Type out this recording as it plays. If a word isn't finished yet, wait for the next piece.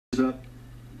Up.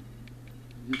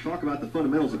 You talk about the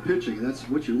fundamentals of pitching, and that's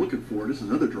what you're looking for. This is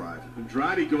another drive.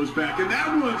 Andrade goes back, and that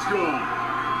one's gone.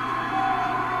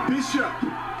 Bishop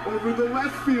over the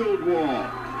left field wall.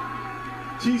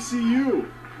 TCU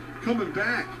coming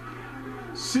back.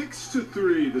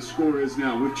 6-3 the score is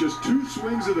now. With just 2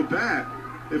 swings of the bat,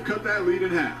 they've cut that lead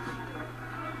in half.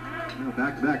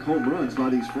 Back-to-back home runs by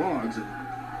these Frogs, and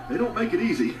they don't make it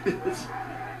easy.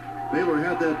 Baylor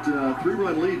had that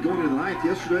 3-run lead going into the 9th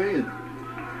yesterday,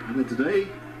 and then today,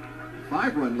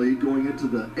 5-run lead going into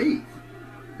the 8th.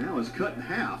 Now it's cut in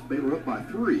half. Baylor up by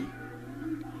 3.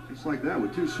 Just like that,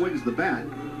 with 2 swings of the bat,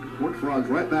 Horned Frogs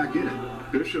right back in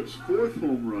it. Bishop's 4th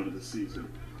home run of the season.